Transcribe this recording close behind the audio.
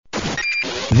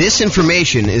This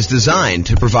information is designed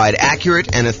to provide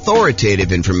accurate and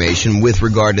authoritative information with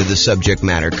regard to the subject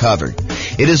matter covered.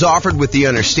 It is offered with the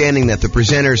understanding that the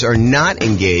presenters are not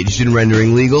engaged in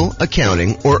rendering legal,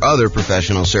 accounting, or other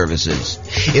professional services.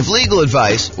 If legal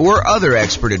advice or other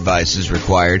expert advice is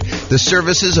required, the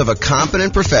services of a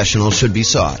competent professional should be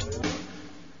sought.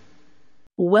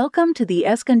 Welcome to the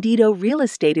Escondido Real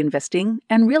Estate Investing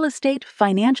and Real Estate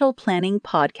Financial Planning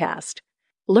Podcast.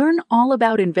 Learn all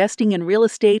about investing in real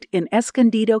estate in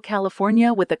Escondido,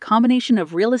 California with a combination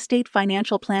of real estate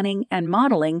financial planning and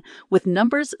modeling with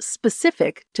numbers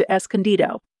specific to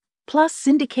Escondido, plus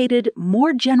syndicated,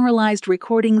 more generalized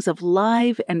recordings of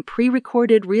live and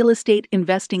pre-recorded real estate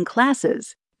investing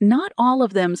classes, not all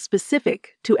of them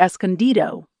specific to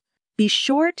Escondido. Be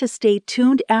sure to stay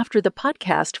tuned after the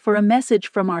podcast for a message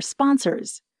from our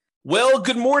sponsors. Well,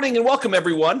 good morning and welcome,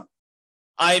 everyone.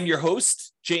 I am your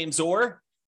host, James Orr.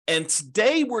 And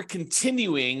today we're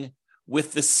continuing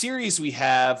with the series we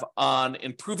have on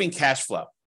improving cash flow.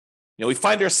 We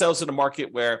find ourselves in a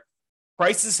market where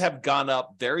prices have gone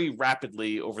up very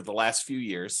rapidly over the last few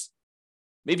years,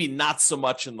 maybe not so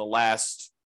much in the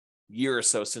last year or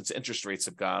so since interest rates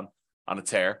have gone on a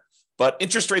tear, but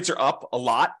interest rates are up a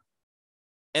lot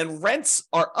and rents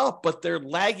are up, but they're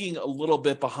lagging a little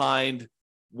bit behind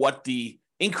what the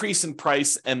increase in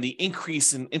price and the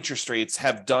increase in interest rates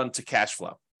have done to cash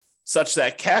flow, such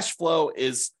that cash flow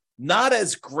is not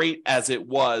as great as it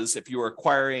was if you were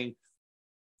acquiring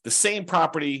the same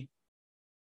property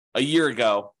a year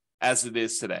ago as it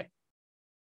is today.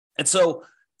 And so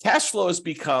cash flow has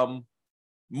become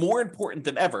more important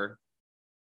than ever,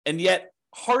 and yet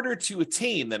harder to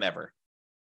attain than ever.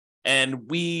 And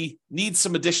we need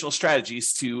some additional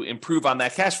strategies to improve on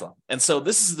that cash flow. And so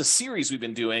this is the series we've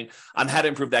been doing on how to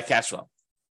improve that cash flow.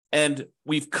 And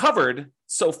we've covered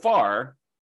so far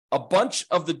a bunch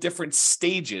of the different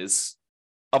stages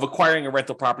of acquiring a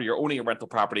rental property or owning a rental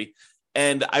property.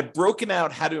 And I've broken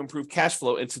out how to improve cash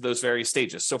flow into those various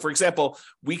stages. So for example,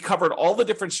 we covered all the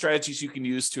different strategies you can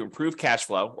use to improve cash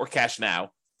flow or cash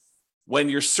now when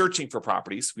you're searching for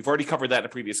properties. We've already covered that in a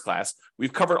previous class.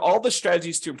 We've covered all the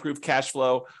strategies to improve cash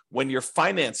flow when you're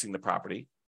financing the property.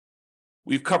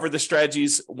 We've covered the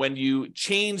strategies when you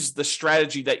change the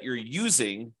strategy that you're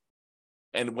using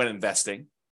and when investing.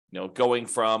 Going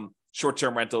from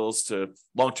short-term rentals to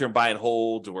long-term buy and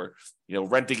hold, or,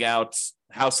 renting out,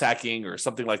 house hacking, or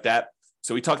something like that.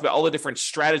 So we talked about all the different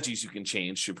strategies you can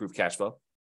change to improve cash flow.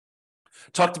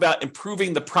 Talked about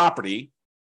improving the property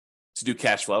to do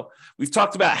cash flow. We've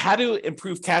talked about how to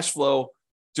improve cash flow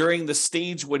during the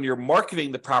stage when you're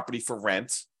marketing the property for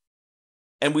rent.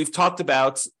 And we've talked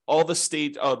about all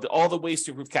the ways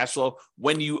to improve cash flow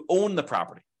when you own the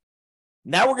property.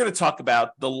 Now we're going to talk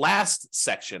about the last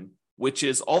section, which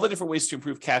is all the different ways to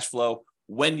improve cash flow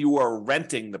when you are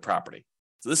renting the property.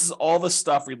 So this is all the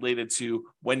stuff related to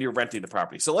when you're renting the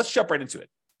property. So let's jump right into it.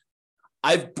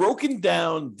 I've broken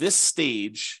down this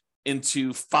stage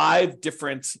into 5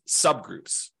 different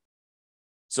subgroups.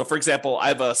 So for example, I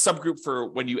have a subgroup for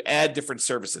when you add different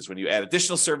services, when you add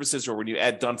additional services, or when you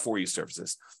add done-for-you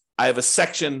services. I have a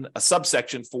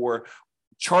subsection for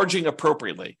charging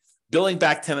appropriately, billing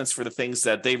back tenants for the things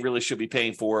that they really should be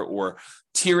paying for, or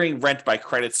tiering rent by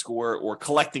credit score, or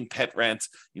collecting pet rent,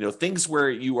 things where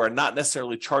you are not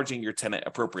necessarily charging your tenant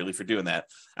appropriately for doing that.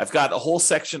 I've got a whole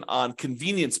section on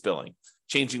convenience billing,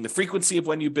 changing the frequency of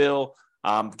when you bill,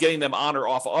 getting them on or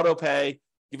off auto pay,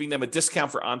 giving them a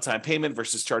discount for on-time payment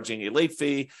versus charging a late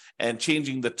fee, and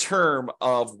changing the term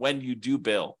of when you do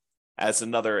bill as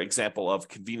another example of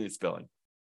convenience billing.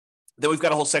 Then we've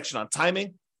got a whole section on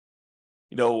timing,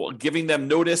 giving them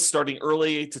notice starting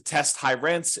early to test high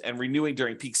rents and renewing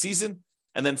during peak season.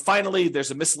 And then finally,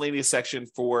 there's a miscellaneous section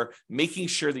for making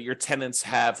sure that your tenants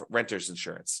have renter's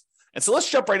insurance. And so let's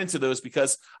jump right into those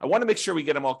because I want to make sure we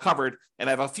get them all covered, and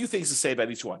I have a few things to say about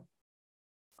each one.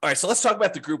 All right, so let's talk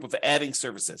about the group of adding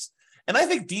services. And I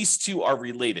think these two are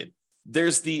related.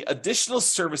 There's the additional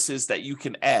services that you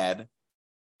can add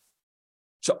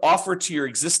to offer to your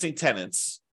existing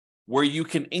tenants where you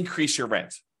can increase your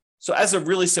rent. So as a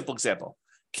really simple example,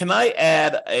 can I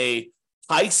add a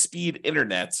high-speed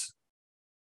internet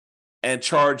and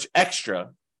charge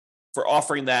extra for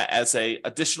offering that as an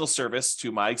additional service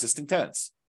to my existing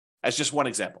tenants? As just one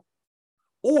example.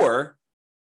 Or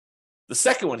the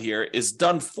second one here is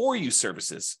done-for-you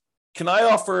services. Can I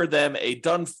offer them a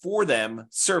done-for-them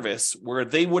service where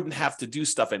they wouldn't have to do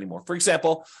stuff anymore? For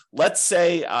example, let's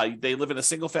say they live in a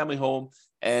single-family home,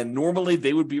 and normally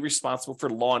they would be responsible for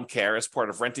lawn care as part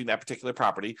of renting that particular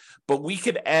property, but we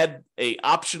could add a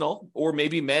optional or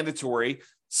maybe mandatory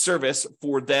service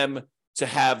for them to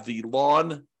have the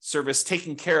lawn service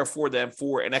taken care of for them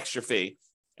for an extra fee.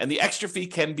 And the extra fee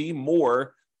can be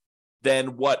more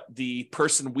than what the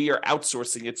person we are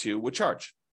outsourcing it to would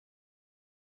charge.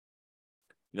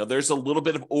 There's a little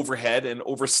bit of overhead and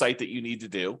oversight that you need to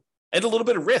do, and a little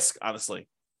bit of risk, honestly,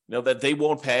 that they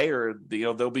won't pay, or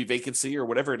there'll be vacancy or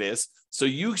whatever it is. So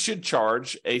you should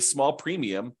charge a small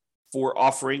premium for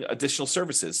offering additional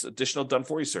services, additional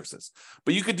done-for-you services.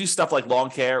 But you could do stuff like lawn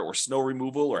care or snow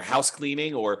removal or house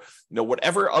cleaning, or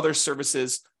whatever other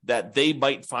services that they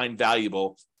might find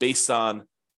valuable based on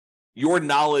your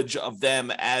knowledge of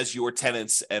them as your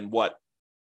tenants and what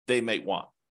they might want.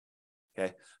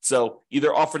 Okay, so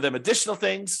either offer them additional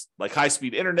things like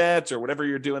high-speed internet or whatever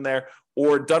you're doing there,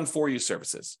 or done-for-you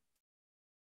services.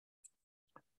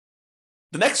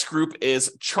 The next group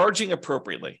is charging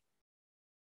appropriately.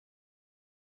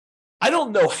 I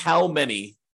don't know how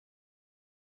many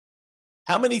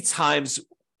times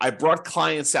I brought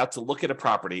clients out to look at a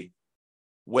property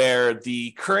where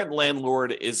the current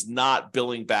landlord is not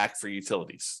billing back for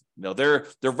utilities. They're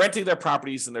renting their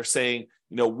properties and they're saying,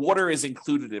 water is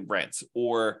included in rent,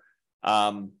 or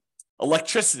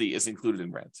electricity is included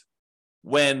in rent,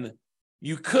 when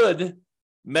you could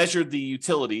measure the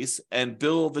utilities and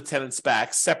bill the tenants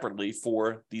back separately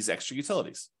for these extra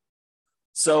utilities.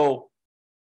 So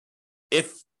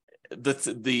if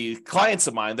the clients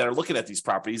of mine that are looking at these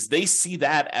properties, they see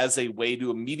that as a way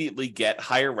to immediately get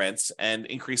higher rents and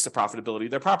increase the profitability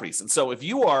of their properties. And so if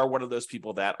you are one of those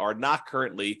people that are not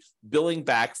currently billing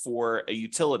back for a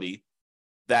utility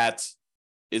that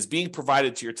is being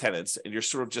provided to your tenants, and you're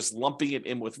sort of just lumping it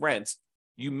in with rent,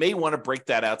 you may want to break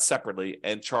that out separately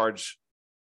and charge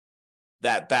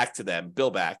that back to them,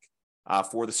 bill back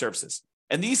for the services.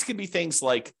 And these can be things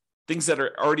like things that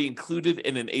are already included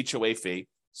in an HOA fee.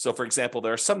 So, for example,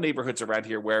 there are some neighborhoods around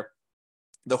here where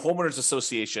the homeowners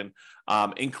association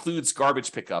includes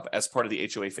garbage pickup as part of the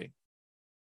HOA fee.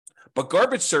 But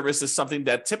garbage service is something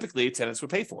that typically tenants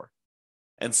would pay for.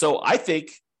 And so I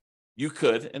think you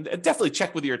could, and definitely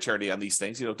check with your attorney on these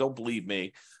things, don't believe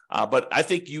me, but I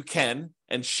think you can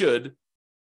and should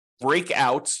break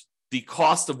out the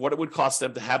cost of what it would cost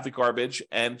them to have the garbage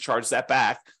and charge that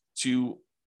back to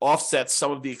offset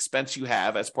some of the expense you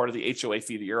have as part of the HOA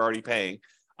fee that you're already paying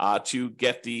to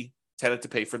get the tenant to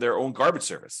pay for their own garbage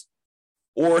service.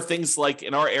 Or things like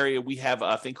in our area, we have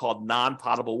a thing called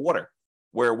non-potable water,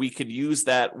 where we can use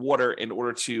that water in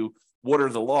order to water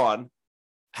the lawn.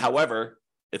 However,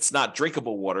 it's not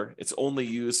drinkable water. It's only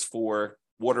used for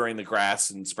watering the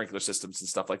grass and sprinkler systems and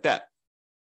stuff like that.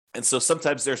 And so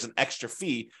sometimes there's an extra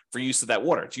fee for use of that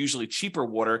water. It's usually cheaper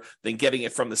water than getting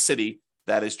it from the city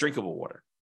that is drinkable water.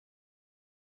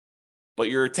 But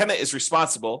your tenant is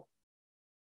responsible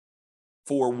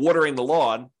for watering the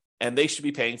lawn, and they should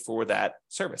be paying for that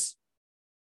service.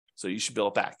 So you should bill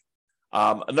it back.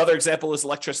 Another example is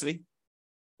electricity.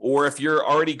 Or if you're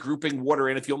already grouping water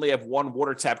in, if you only have one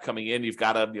water tap coming in, you've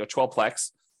got a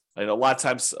 12-plex. I know a lot of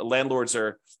times landlords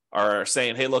are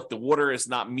saying, hey, look, the water is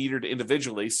not metered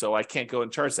individually, so I can't go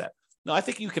and charge that. No, I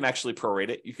think you can actually prorate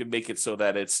it. You can make it so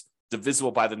that it's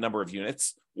divisible by the number of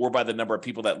units or by the number of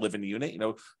people that live in the unit.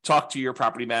 Talk to your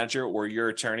property manager or your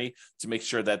attorney to make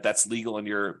sure that that's legal in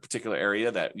your particular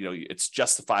area, that it's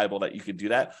justifiable that you can do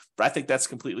that. But I think that's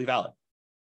completely valid.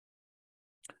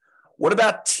 What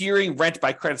about tiering rent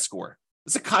by credit score?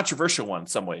 It's a controversial one in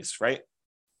some ways, right?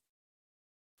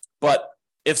 But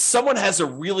if someone has a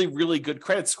really, really good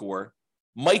credit score,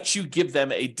 might you give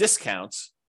them a discount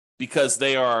because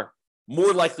they are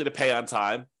more likely to pay on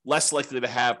time, less likely to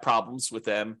have problems with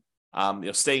them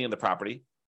staying in the property?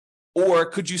 Or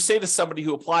could you say to somebody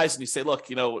who applies and you say, look,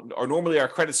 or normally our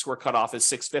credit score cutoff is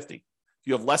 650. If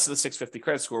you have less than a 650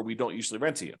 credit score, we don't usually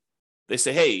rent to you. They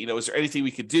say, hey, is there anything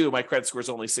we could do? My credit score is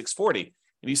only 640.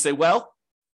 And you say, well,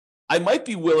 I might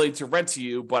be willing to rent to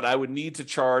you, but I would need to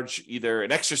charge either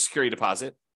an extra security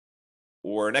deposit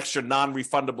or an extra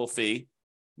non-refundable fee,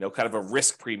 kind of a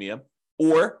risk premium,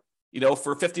 or,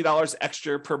 for $50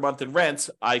 extra per month in rent,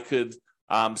 I could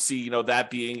see, that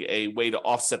being a way to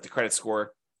offset the credit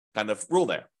score kind of rule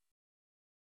there.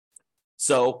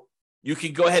 So you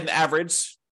can go ahead and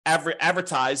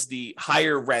advertise the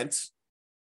higher rent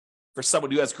for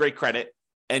someone who has great credit,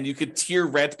 and you could tier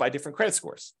rent by different credit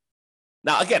scores.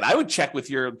 Now, again, I would check with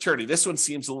your attorney. This one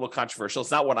seems a little controversial.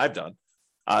 It's not what I've done.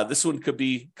 This one could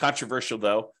be controversial,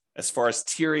 though, as far as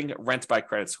tiering rent by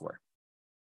credit score.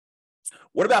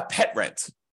 What about pet rent?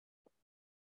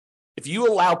 If you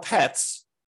allow pets,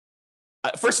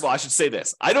 first of all, I should say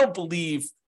this. I don't believe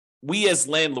we as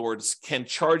landlords can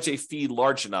charge a fee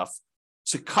large enough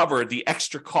to cover the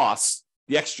extra costs,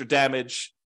 the extra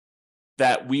damage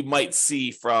that we might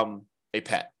see from a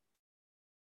pet.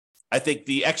 I think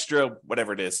the extra,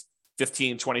 whatever it is,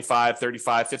 $15, $25, $35,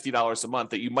 $50 a month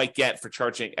that you might get for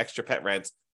charging extra pet rent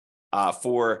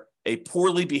for a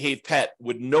poorly behaved pet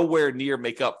would nowhere near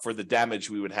make up for the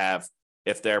damage we would have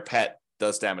if their pet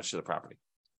does damage to the property.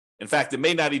 In fact, it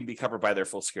may not even be covered by their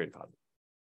full security deposit.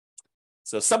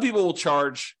 So some people will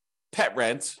charge pet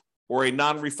rent or a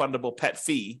non-refundable pet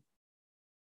fee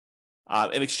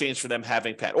in exchange for them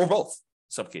having pet, or both,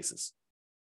 some cases.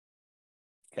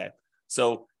 Okay,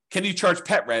 so can you charge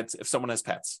pet rent if someone has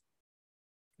pets?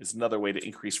 Is another way to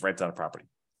increase rent on a property.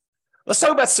 Let's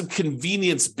talk about some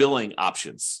convenience billing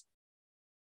options.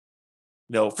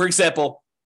 For example,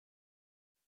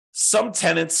 some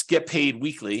tenants get paid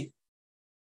weekly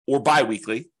or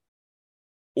biweekly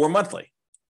or monthly.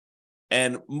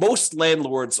 And most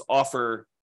landlords offer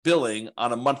billing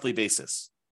on a monthly basis.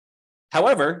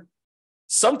 However,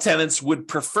 some tenants would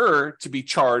prefer to be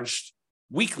charged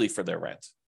weekly for their rent.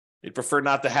 They'd prefer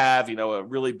not to have, a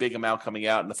really big amount coming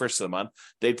out in the first of the month.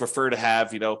 They'd prefer to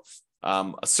have, a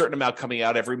certain amount coming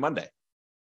out every Monday.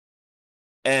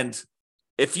 And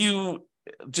if you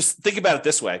just think about it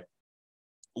this way,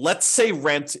 let's say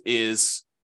rent is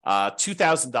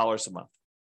 $2,000 a month.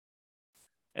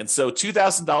 And so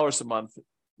 $2,000 a month,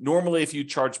 normally if you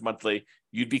charge monthly,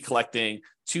 you'd be collecting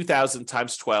 $2,000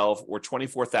 times 12 or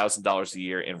 $24,000 a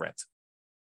year in rent.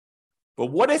 But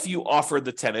what if you offered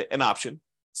the tenant an option?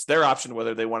 It's their option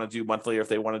whether they want to do monthly or if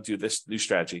they want to do this new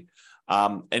strategy.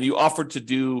 And you offered to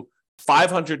do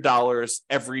 $500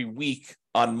 every week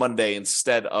on Monday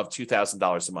instead of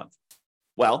 $2,000 a month.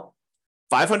 Well,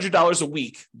 $500 a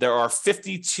week, there are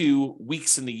 52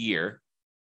 weeks in the year.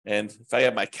 And if I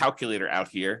have my calculator out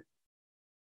here,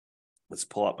 let's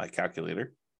pull up my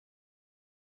calculator.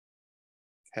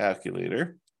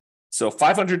 So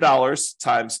 $500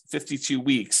 times 52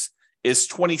 weeks is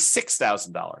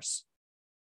 $26,000.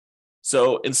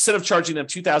 So instead of charging them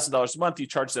 $2,000 a month, you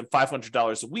charge them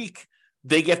 $500 a week.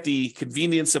 They get the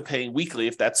convenience of paying weekly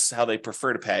if that's how they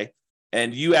prefer to pay.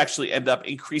 And you actually end up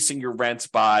increasing your rent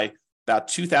by about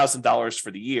 $2,000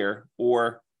 for the year,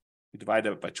 or you divide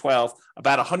it by 12,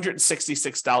 about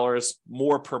 $166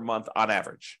 more per month on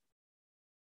average.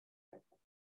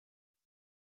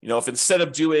 If instead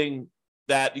of doing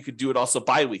that, you could do it also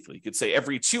biweekly. You could say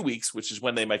every 2 weeks, which is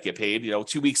when they might get paid,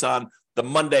 2 weeks on the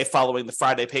Monday following the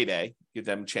Friday payday, give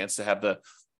them a chance to have the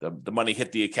money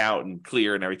hit the account and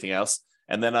clear and everything else.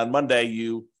 And then on Monday,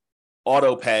 you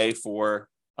auto pay for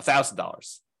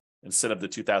 $1,000 instead of the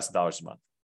 $2,000 a month.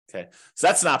 Okay, so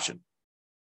that's an option.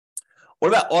 What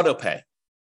about auto pay?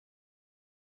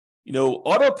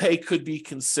 Auto pay could be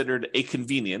considered a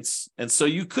convenience. And so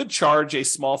you could charge a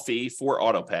small fee for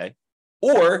auto pay.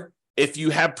 Or if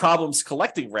you have problems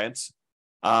collecting rent,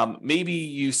 maybe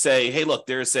you say, hey, look,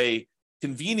 there's a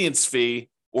convenience fee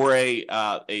or a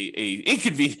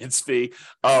inconvenience fee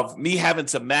of me having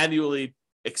to manually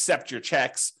accept your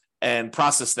checks and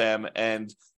process them.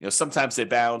 And sometimes they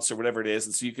bounce or whatever it is.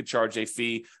 And so you could charge a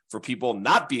fee for people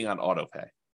not being on auto pay.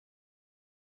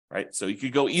 Right. So you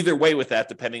could go either way with that,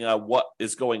 depending on what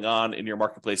is going on in your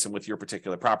marketplace and with your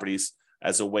particular properties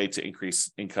as a way to increase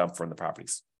income from the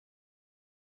properties.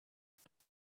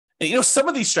 And, some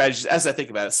of these strategies, as I think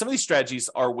about it, some of these strategies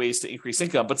are ways to increase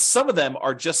income, but some of them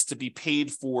are just to be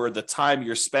paid for the time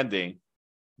you're spending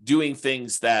doing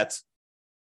things that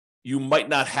you might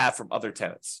not have from other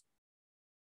tenants.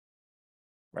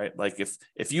 Right, like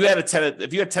if you had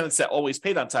tenants that always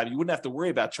paid on time, you wouldn't have to worry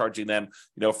about charging them,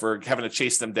 for having to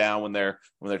chase them down when their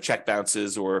check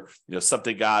bounces or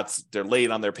they're late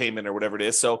on their payment or whatever it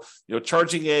is. So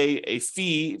charging a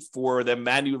fee for them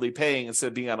manually paying instead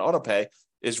of being on auto pay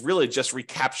is really just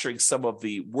recapturing some of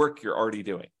the work you're already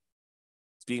doing.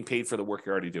 It's being paid for the work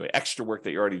you're already doing, extra work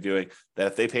that you're already doing. That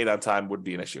if they paid on time wouldn't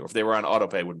be an issue. If they were on auto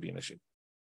pay, wouldn't be an issue.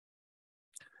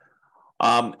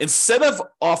 Instead of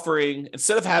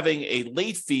having a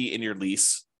late fee in your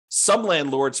lease, some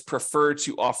landlords prefer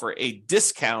to offer a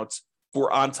discount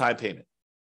for on-time payment.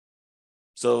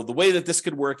 So the way that this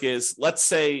could work is, let's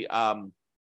say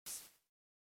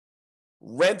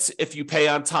rent, if you pay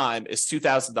on time, is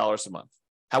 $2,000 a month.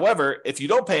 However, if you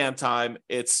don't pay on time,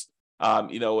 it's a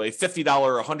 $50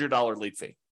 or $100 late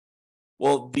fee.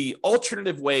 Well, the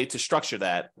alternative way to structure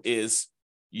that is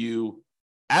you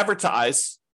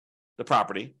advertise the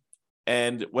property,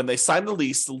 and when they sign the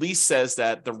lease says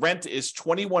that the rent is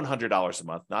 $2,100 a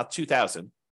month, not $2,000,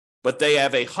 but they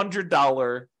have a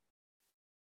 $100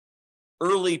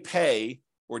 early pay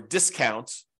or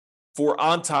discount for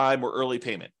on-time or early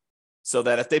payment. So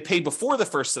that if they pay before the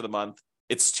first of the month,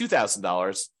 it's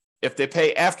 $2,000. If they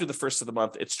pay after the first of the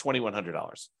month, it's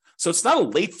 $2,100. So it's not a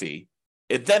late fee.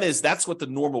 It then is, that's what the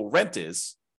normal rent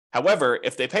is. However,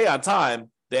 if they pay on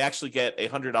time, they actually get a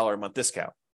 $100 a month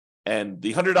discount. And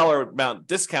the $100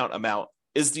 discount amount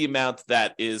is the amount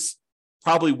that is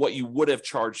probably what you would have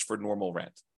charged for normal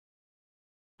rent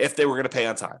if they were going to pay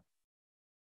on time.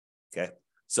 Okay.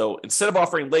 So instead of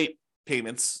offering late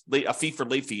payments, a fee for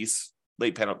late fees,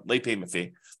 late payment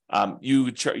fee,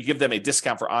 you give them a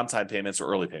discount for on-time payments or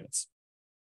early payments.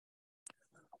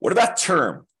 What about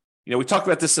term? We talked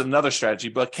about this in another strategy,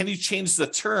 but can you change the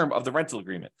term of the rental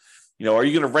agreement? Are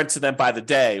you going to rent to them by the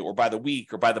day or by the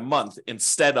week or by the month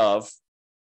instead of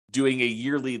doing a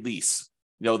yearly lease?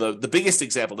 The biggest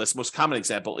example, this most common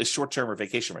example, is short-term or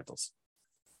vacation rentals.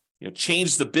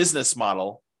 Change the business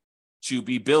model to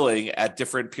be billing at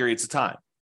different periods of time.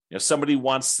 Somebody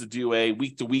wants to do a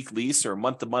week-to-week lease or a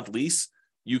month-to-month lease,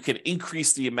 you can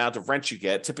increase the amount of rent you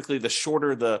get. Typically, the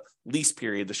shorter the lease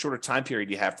period, the shorter time period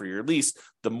you have for your lease,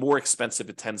 the more expensive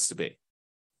it tends to be.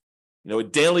 A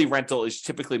daily rental is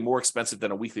typically more expensive than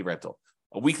a weekly rental.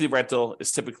 A weekly rental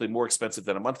is typically more expensive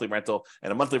than a monthly rental,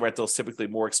 and a monthly rental is typically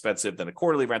more expensive than a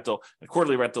quarterly rental, and a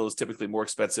quarterly rental is typically more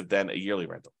expensive than a yearly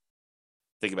rental.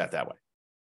 Think about it that way.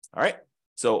 All right?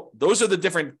 So those are the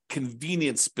different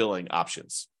convenience billing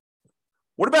options.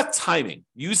 What about timing?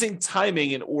 Using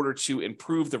timing in order to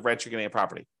improve the rent you're getting at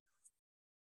property.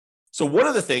 So one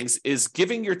of the things is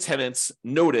giving your tenants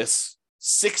notice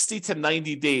 60 to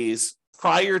 90 days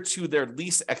prior to their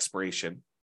lease expiration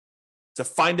to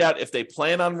find out if they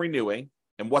plan on renewing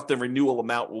and what the renewal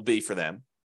amount will be for them.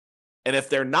 And if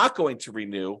they're not going to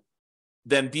renew,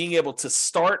 then being able to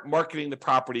start marketing the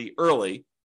property early,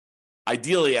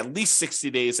 ideally at least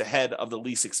 60 days ahead of the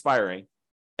lease expiring,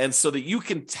 and so that you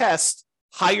can test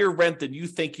higher rent than you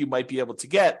think you might be able to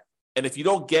get. And if you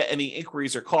don't get any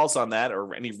inquiries or calls on that,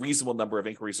 or any reasonable number of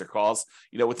inquiries or calls,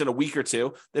 within a week or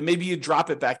two, then maybe you drop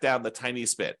it back down the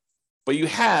tiniest bit. But you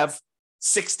have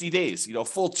 60 days,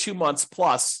 full 2 months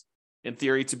plus, in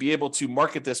theory, to be able to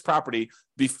market this property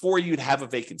before you'd have a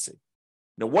vacancy.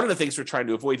 Now, one of the things we're trying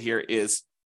to avoid here is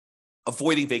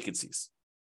avoiding vacancies.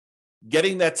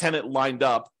 Getting that tenant lined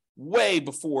up way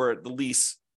before the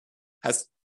lease has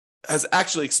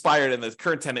actually expired and the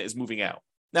current tenant is moving out.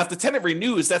 Now, if the tenant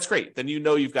renews, that's great. Then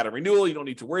you've got a renewal. You don't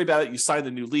need to worry about it. You sign the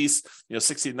new lease,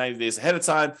 60 to 90 days ahead of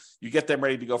time. You get them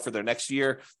ready to go for their next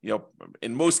year.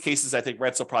 In most cases, I think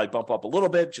rents will probably bump up a little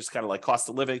bit, just kind of like cost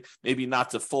of living, maybe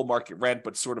not to full market rent,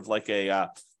 but sort of like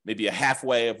maybe a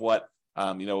halfway of what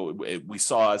we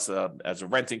saw as a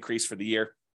rent increase for the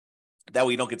year. That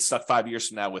way you don't get stuck 5 years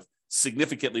from now with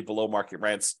significantly below market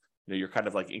rents. You're kind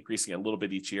of like increasing a little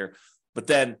bit each year. But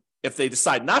then if they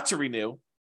decide not to renew,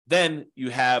 then you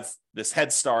have this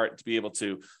head start to be able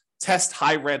to test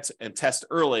high rent and test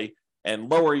early and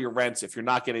lower your rents if you're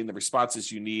not getting the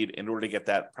responses you need in order to get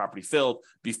that property filled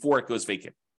before it goes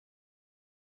vacant.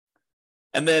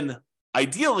 And then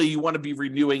ideally, you want to be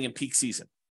renewing in peak season.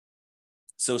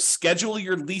 So schedule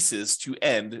your leases to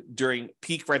end during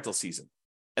peak rental season.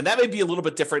 And that may be a little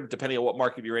bit different depending on what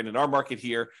market you're in. In our market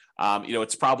here,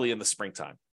 it's probably in the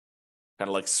springtime, kind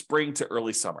of like spring to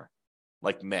early summer,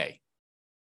 like May.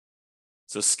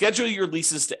 So schedule your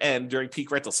leases to end during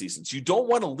peak rental seasons. You don't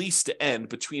want a lease to end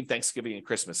between Thanksgiving and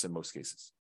Christmas in most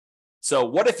cases. So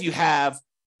what if you have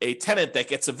a tenant that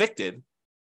gets evicted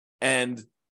and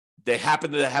they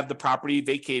happen to have the property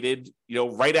vacated,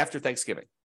 right after Thanksgiving?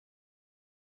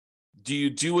 Do you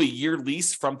do a year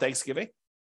lease from Thanksgiving?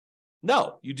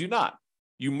 No, you do not.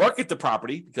 You market the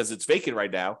property because it's vacant right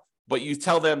now, but you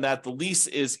tell them that the lease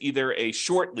is either a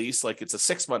short lease, like it's a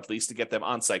 6-month lease to get them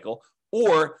on cycle,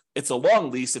 or it's a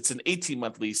long lease, it's an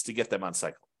 18-month lease to get them on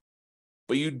cycle.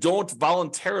 But you don't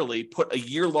voluntarily put a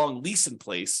year-long lease in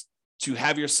place to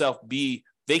have yourself be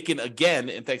vacant again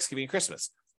in Thanksgiving and Christmas.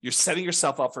 You're setting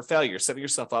yourself up for failure. You're setting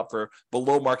yourself up for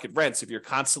below market rents if you're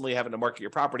constantly having to market your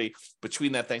property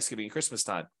between that Thanksgiving and Christmas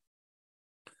time.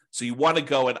 So you want to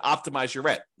go and optimize your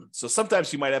rent. So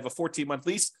sometimes you might have a 14-month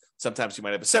lease. Sometimes you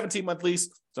might have a 17-month lease.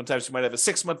 Sometimes you might have a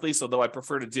 6-month lease, although I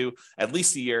prefer to do at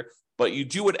least a year. But you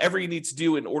do whatever you need to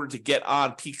do in order to get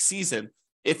on peak season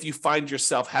if you find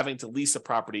yourself having to lease a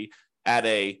property at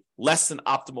a less than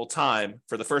optimal time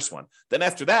for the first one. Then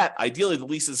after that, ideally the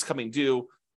lease is coming due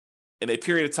in a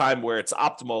period of time where it's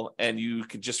optimal and you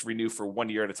can just renew for 1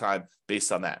 year at a time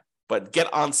based on that. But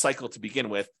get on cycle to begin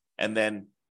with and then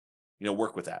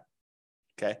work with that.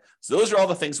 Okay. So those are all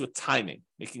the things with timing,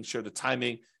 making sure the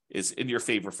timing is in your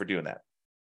favor for doing that.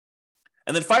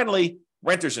 And then finally,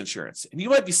 renter's insurance. And you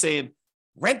might be saying,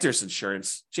 renter's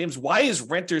insurance, James, why is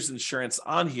renter's insurance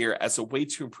on here as a way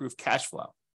to improve cash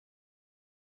flow?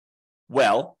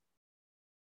 Well,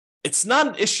 It's not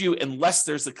an issue unless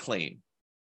there's a claim,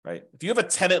 right? If you have a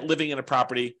tenant living in a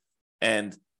property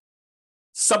and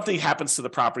something happens to the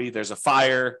property, there's a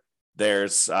fire,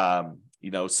 there's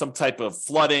some type of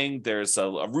flooding, there's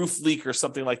a roof leak or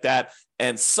something like that,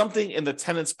 and something in the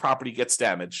tenant's property gets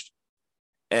damaged,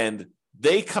 and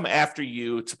they come after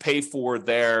you to pay for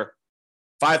their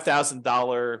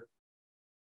 $5,000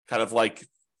 kind of like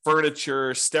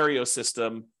furniture stereo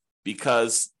system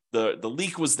because the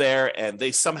leak was there and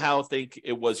they somehow think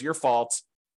it was your fault.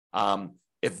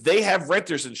 If they have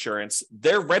renter's insurance,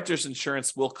 their renter's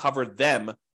insurance will cover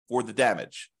them for the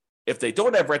damage. If they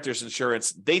don't have renter's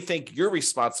insurance, they think you're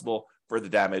responsible for the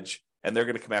damage and they're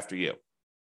going to come after you.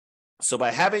 So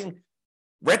by having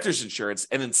renter's insurance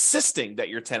and insisting that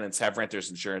your tenants have renter's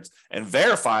insurance and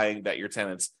verifying that your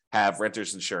tenants have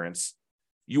renter's insurance,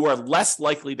 you are less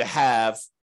likely to have,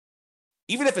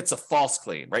 even if it's a false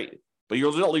claim, right? But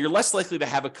you're less likely to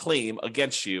have a claim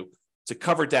against you to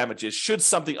cover damages should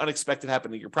something unexpected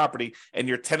happen to your property and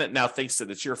your tenant now thinks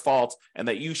that it's your fault and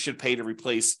that you should pay to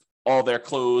replace all their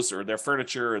clothes or their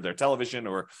furniture or their television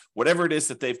or whatever it is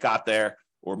that they've got there.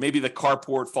 Or maybe the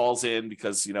carport falls in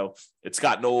because, it's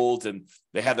gotten old and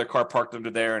they had their car parked under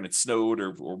there and it snowed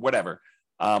or whatever.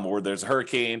 Or there's a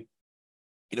hurricane.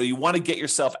 You want to get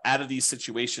yourself out of these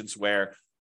situations where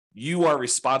you are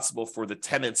responsible for the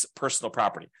tenant's personal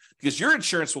property because your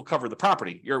insurance will cover the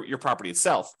property, your property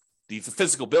itself, the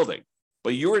physical building.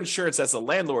 But your insurance as a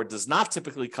landlord does not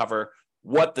typically cover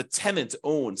what the tenant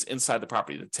owns inside the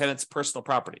property, the tenant's personal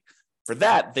property. For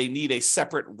that, they need a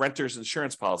separate renter's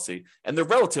insurance policy, and they're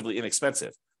relatively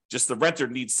inexpensive. Just the renter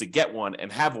needs to get one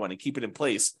and have one and keep it in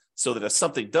place so that if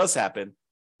something does happen,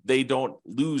 they don't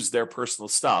lose their personal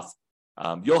stuff.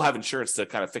 You'll have insurance to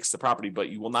kind of fix the property, but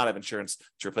you will not have insurance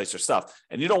to replace your stuff.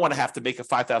 And you don't want to have to make a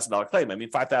 $5,000 claim. I mean,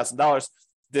 $5,000,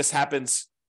 this happens,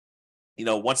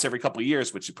 once every couple of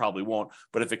years, which you probably won't.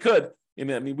 But if it could,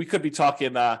 we could be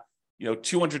talking,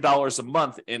 $200 a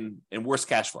month in worst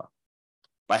cash flow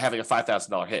by having a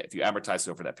 $5,000 hit if you amortize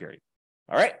it over that period.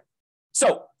 All right.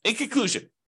 So in conclusion,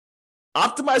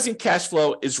 optimizing cash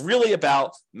flow is really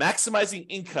about maximizing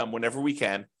income whenever we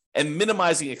can and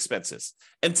minimizing expenses.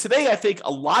 And today, I think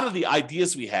a lot of the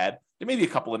ideas we had, there may be a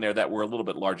couple in there that were a little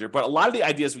bit larger, but a lot of the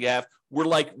ideas we have were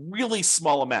like really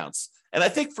small amounts. And I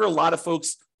think for a lot of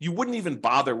folks, you wouldn't even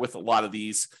bother with a lot of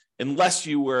these unless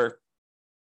you were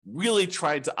really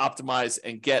trying to optimize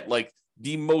and get like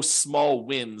the most small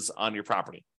wins on your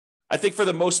property. I think for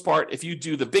the most part, if you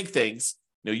do the big things,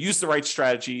 use the right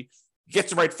strategy, get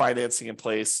the right financing in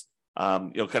place,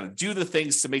 kind of do the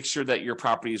things to make sure that your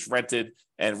property is rented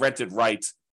and rented right.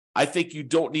 I think you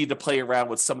don't need to play around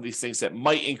with some of these things that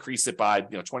might increase it by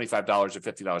 $25 or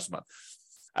 $50 a month.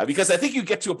 Because I think you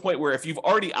get to a point where if you've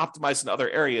already optimized in other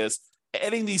areas,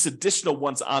 adding these additional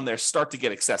ones on there start to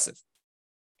get excessive.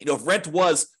 If rent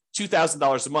was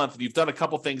 $2,000 a month, and you've done a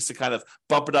couple things to kind of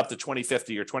bump it up to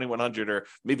 $2,050 or $2,100 or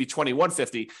maybe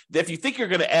 $2,150, if you think you're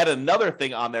going to add another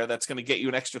thing on there that's going to get you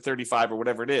an extra $35 or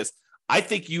whatever it is, I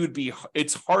think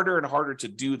it's harder and harder to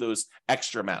do those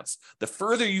extra amounts. The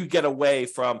further you get away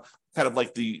from kind of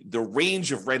like the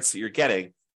range of rents that you're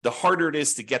getting, the harder it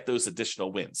is to get those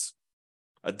additional wins,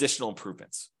 additional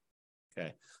improvements.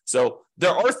 Okay. So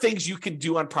there are things you can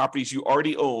do on properties you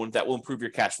already own that will improve your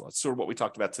cash flow. It's sort of what we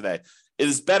talked about today. It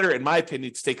is better, in my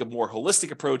opinion, to take a more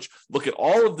holistic approach, look at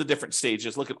all of the different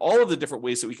stages, look at all of the different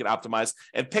ways that we can optimize,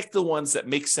 and pick the ones that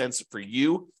make sense for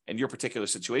you and your particular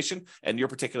situation and your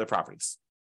particular properties.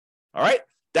 All right.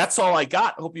 That's all I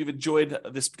got. I hope you've enjoyed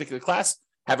this particular class.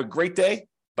 Have a great day.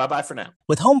 Bye-bye for now.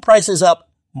 With home prices up,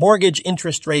 mortgage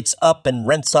interest rates up, and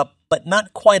rents up, but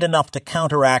not quite enough to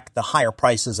counteract the higher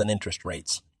prices and interest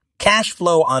rates. Cash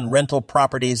flow on rental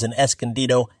properties in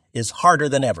Escondido is harder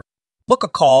than ever. Book a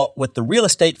call with the Real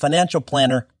Estate Financial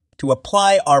Planner to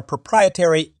apply our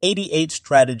proprietary 88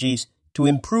 strategies to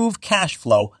improve cash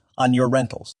flow on your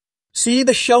rentals. See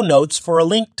the show notes for a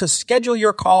link to schedule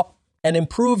your call and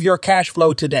improve your cash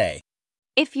flow today.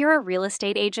 If you're a real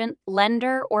estate agent,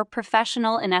 lender, or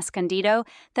professional in Escondido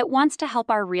that wants to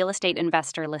help our real estate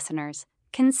investor listeners,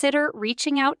 consider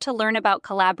reaching out to learn about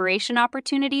collaboration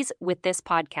opportunities with this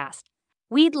podcast.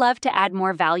 We'd love to add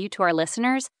more value to our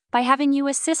listeners by having you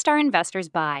assist our investors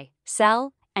buy,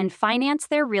 sell, and finance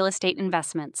their real estate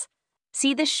investments.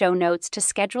 See the show notes to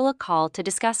schedule a call to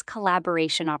discuss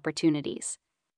collaboration opportunities.